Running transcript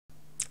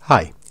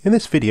Hi, in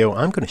this video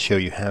I'm going to show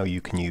you how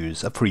you can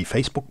use a free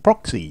Facebook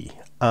proxy.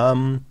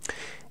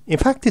 In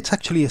fact, it's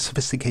actually a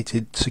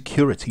sophisticated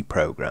security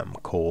program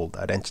called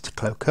Identity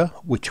Cloaker,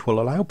 which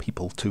will allow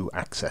people to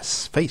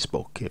access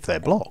Facebook if they're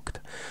blocked.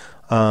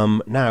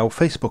 Now,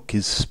 Facebook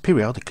is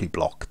periodically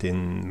blocked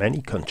in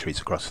many countries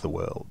across the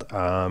world.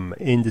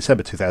 In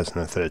December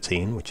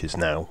 2013, which is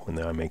now when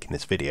I'm making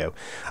this video,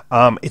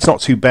 it's not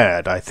too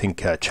bad. I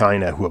think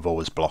China, who have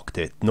always blocked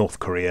it, North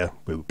Korea,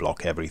 who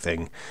block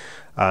everything,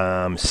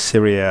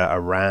 Syria,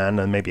 Iran,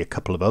 and maybe a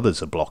couple of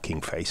others are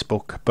blocking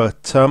Facebook.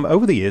 But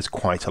over the years,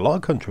 quite a lot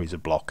of countries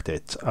have blocked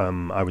it.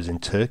 I was in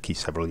Turkey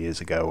several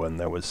years ago, and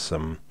there was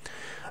some.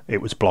 It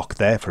was blocked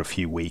there for a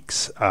few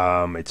weeks.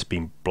 It's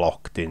been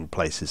blocked in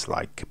places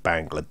like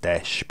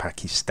Bangladesh,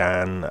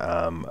 Pakistan,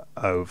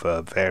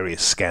 over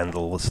various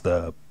scandals.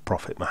 The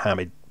Prophet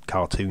Muhammad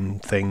cartoon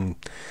thing,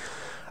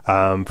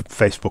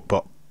 Facebook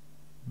got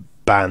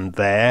banned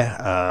there,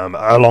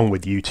 along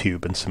with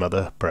YouTube and some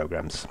other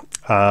programs.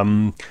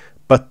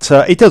 But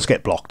it does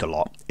get blocked a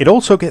lot. It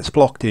also gets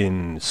blocked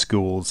in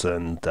schools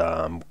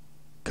and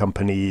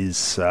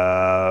companies,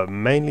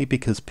 mainly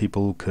because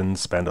people can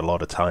spend a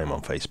lot of time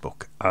on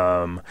Facebook.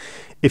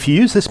 If you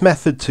use this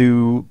method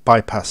to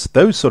bypass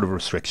those sort of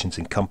restrictions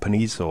in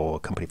companies or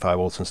company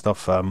firewalls and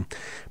stuff,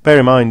 bear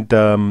in mind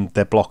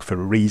they're blocked for a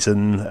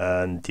reason,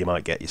 and you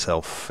might get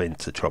yourself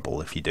into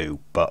trouble if you do,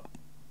 but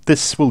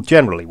this will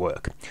generally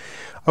work.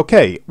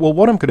 Okay, well,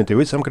 what I'm going to do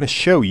is I'm going to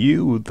show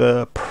you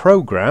the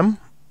program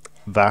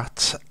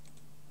that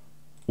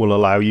will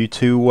allow you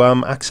to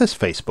access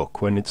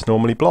Facebook when it's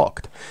normally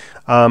blocked.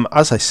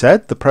 As I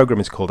said, the program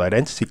is called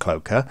Identity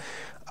Cloaker.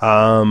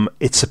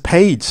 It's a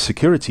paid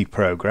security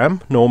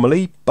program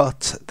normally,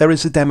 but there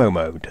is a demo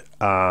mode.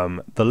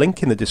 The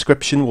link in the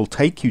description will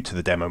take you to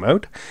the demo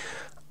mode,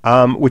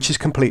 which is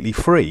completely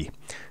free.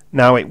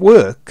 Now it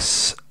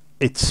works,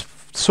 it's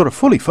sort of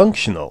fully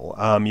functional.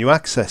 You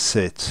access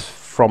it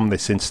from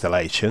this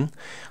installation,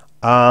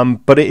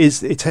 but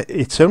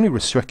its only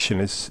restriction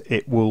is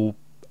it will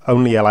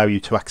only allow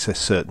you to access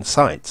certain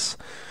sites.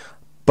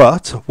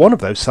 But one of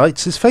those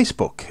sites is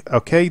Facebook.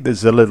 Okay,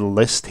 there's a little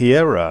list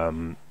here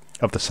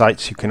of the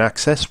sites you can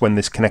access when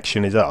this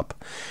connection is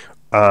up.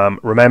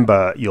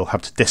 Remember, you'll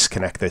have to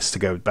disconnect this to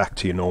go back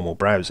to your normal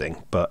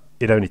browsing, but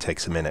it only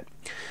takes a minute.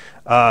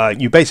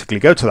 You basically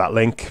go to that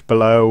link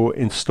below,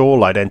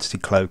 install Identity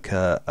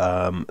Cloaker,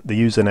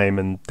 the username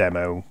and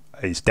demo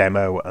is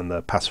demo and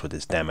the password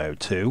is demo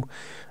too,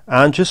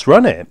 and just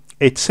run it.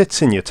 It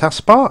sits in your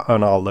taskbar,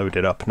 and I'll load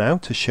it up now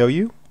to show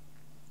you.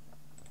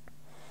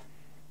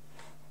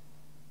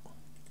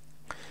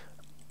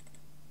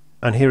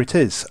 And here it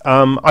is.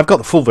 I've got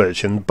the full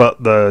version,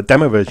 but the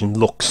demo version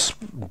looks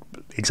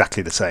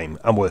exactly the same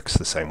and works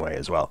the same way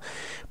as well.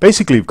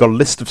 Basically, you've got a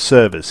list of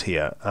servers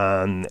here,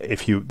 and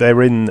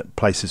they're in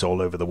places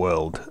all over the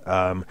world.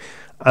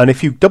 And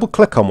if you double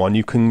click on one,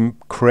 you can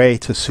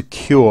create a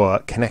secure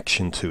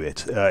connection to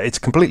it. It's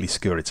completely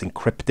secure. It's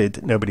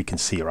encrypted. Nobody can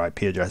see your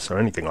IP address or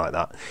anything like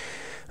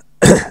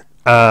that.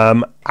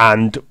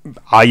 And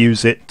I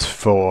use it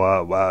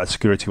for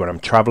security when I'm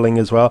traveling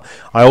as well.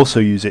 I also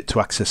use it to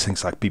access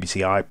things like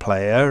BBC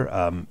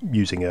iPlayer,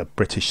 using a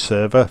British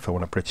server if I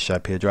want a British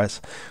IP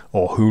address,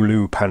 or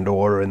Hulu,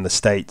 Pandora in the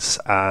States,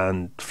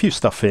 and a few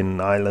stuff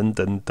in Ireland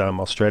and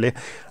Australia.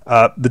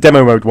 The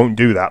demo mode won't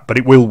do that, but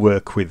it will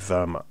work with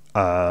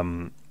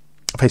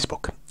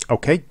Facebook.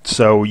 Okay,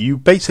 so you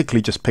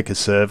basically just pick a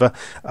server.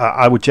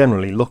 I would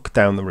generally look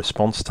down the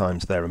response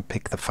times there and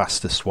pick the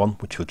fastest one,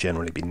 which will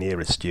generally be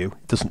nearest you.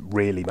 It doesn't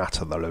really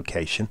matter the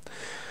location.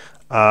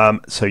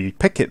 So you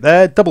pick it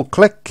there, double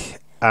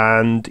click,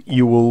 and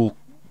you will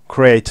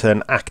create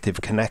an active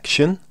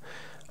connection.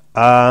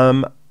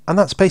 And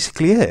that's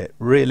basically it,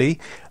 really.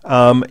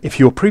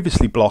 If you're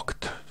previously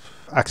blocked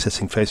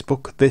accessing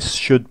Facebook, this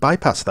should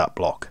bypass that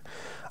block.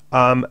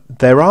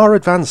 There are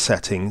advanced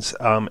settings.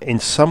 In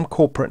some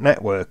corporate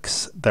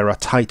networks there are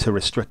tighter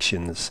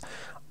restrictions,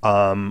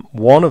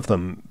 one of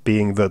them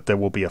being that there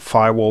will be a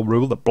firewall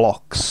rule that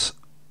blocks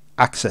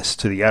access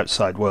to the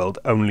outside world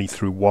only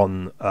through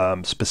one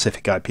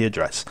specific IP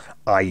address,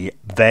 i.e.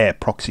 their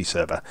proxy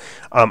server.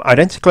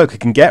 Identity Cloaker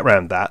can get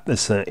around that.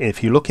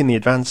 If you look in the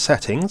advanced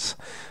settings,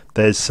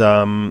 there's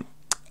a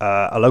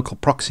local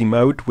proxy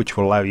mode which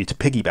will allow you to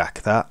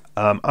piggyback that.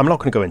 I'm not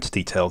going to go into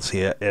details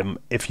here.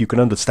 If you can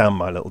understand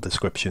my little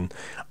description,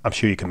 I'm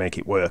sure you can make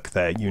it work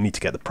there. You need to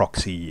get the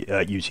proxy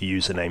user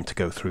username to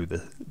go through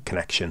the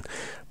connection.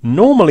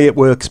 Normally it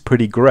works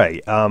pretty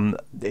great.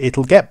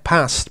 It'll get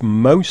past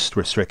most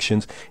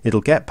restrictions.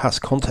 It'll get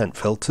past content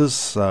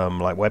filters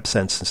like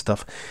WebSense and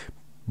stuff,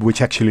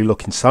 which actually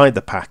look inside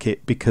the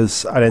packet,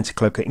 because Identity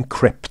Cloaker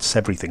encrypts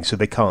everything, so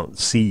they can't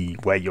see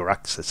where you're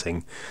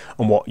accessing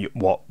and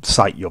what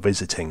site you're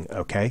visiting.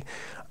 Okay,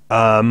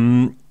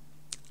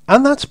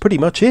 and that's pretty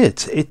much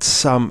it.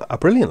 It's a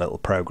brilliant little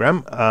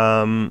program.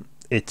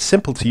 It's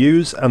simple to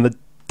use, and the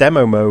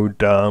demo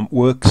mode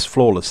works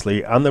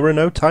flawlessly, and there are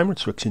no time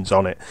restrictions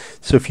on it.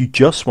 So if you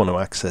just want to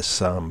access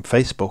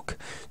Facebook,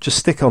 just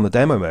stick on the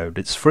demo mode.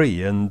 It's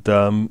free, and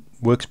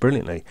works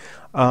brilliantly.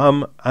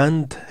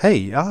 And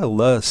hey,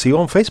 I'll see you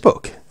on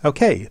Facebook.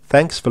 Okay,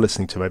 thanks for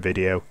listening to my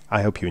video.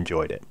 I hope you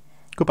enjoyed it.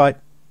 Goodbye.